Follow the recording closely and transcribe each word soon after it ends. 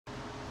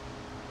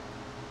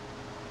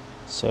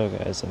So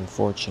guys,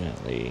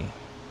 unfortunately,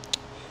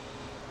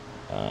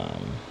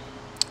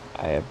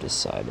 I have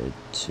decided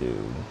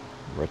to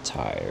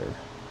retire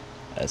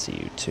as a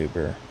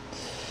YouTuber.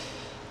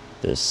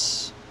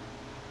 This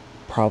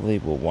probably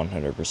will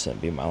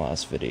 100% be my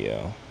last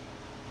video,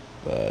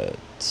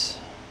 but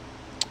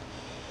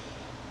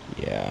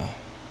yeah,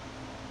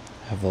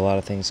 I have a lot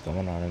of things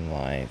going on in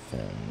life,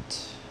 and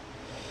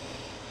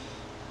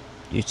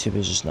YouTube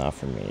is just not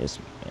for me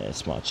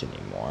as much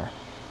anymore.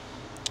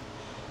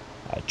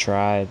 I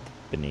tried,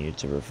 been a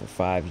YouTuber for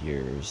 5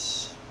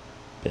 years,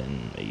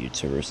 been a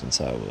YouTuber since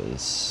I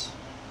was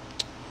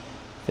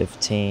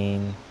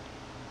 15,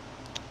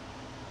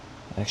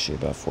 actually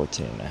about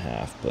 14 and a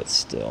half, but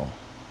still.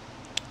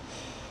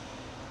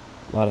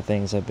 A lot of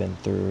things I've been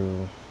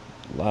through,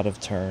 a lot of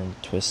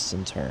twists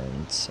and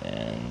turns,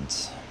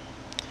 and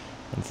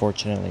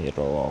unfortunately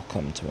it'll all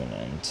come to an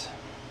end.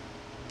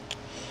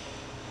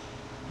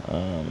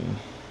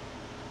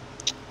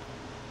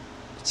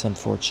 It's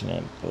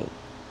unfortunate, but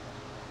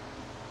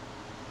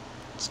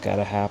it's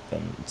gotta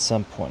happen at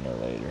some point or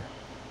later.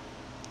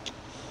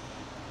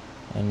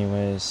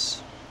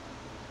 Anyways,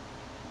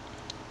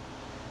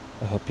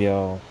 I hope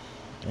y'all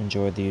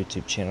enjoy the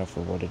YouTube channel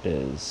for what it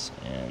is,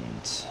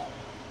 and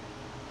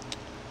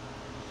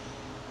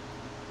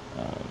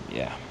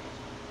yeah.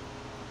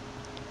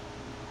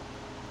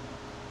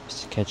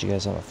 Just catch you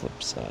guys on the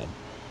flip side.